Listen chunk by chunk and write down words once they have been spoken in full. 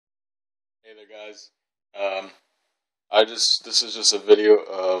Hey there, guys. This is just a video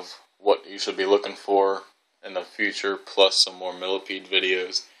of what you should be looking for in the future, plus some more millipede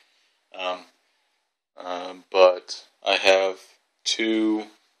videos. But I have two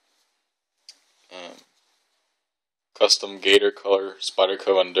custom gator color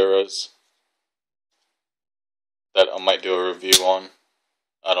spyderco Enduras that I might do a review on.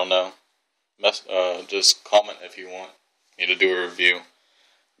 I don't know. Just comment if you want me to do a review,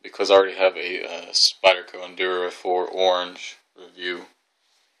 because I already have a spyderco Endura for orange review.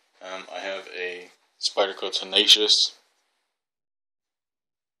 I have a spyderco tenacious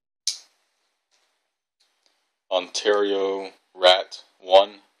Ontario Rat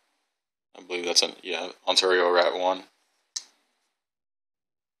 1. I believe that's Ontario Rat 1.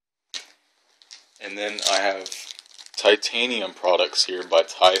 And then I have titanium products here by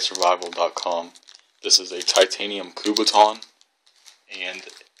ThaiSurvival.com. This is a titanium kubaton and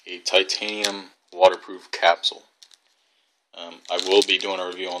a titanium waterproof capsule. I will be doing a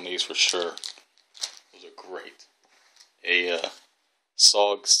review on these for sure. Those are great. A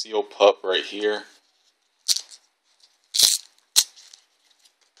SOG seal pup right here.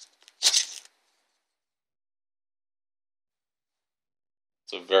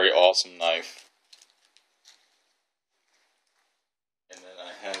 It's a very awesome knife. And then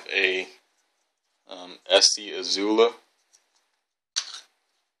I have a Esti Azula.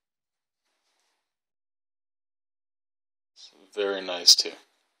 It's very nice too.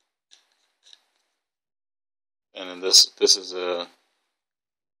 And then this is a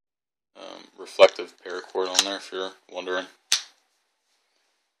reflective paracord on there, if you're wondering.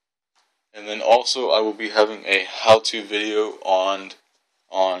 And then also I will be having a how-to video on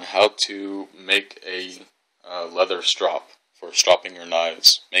how to make a leather strop for stropping your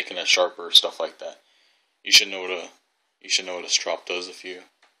knives, making it sharper, stuff like that. You should know what a strop does if you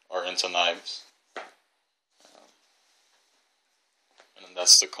are into knives. And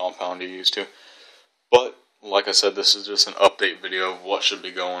that's the compound you use too. But like I said, this is just an update video of what should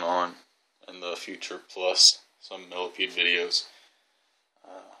be going on in the future, plus some millipede videos.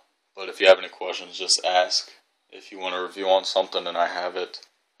 But if you have any questions, just ask. If you want a review on something and I have it,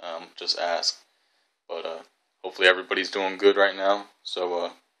 just ask. But hopefully everybody's doing good right now.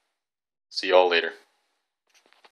 So see y'all later.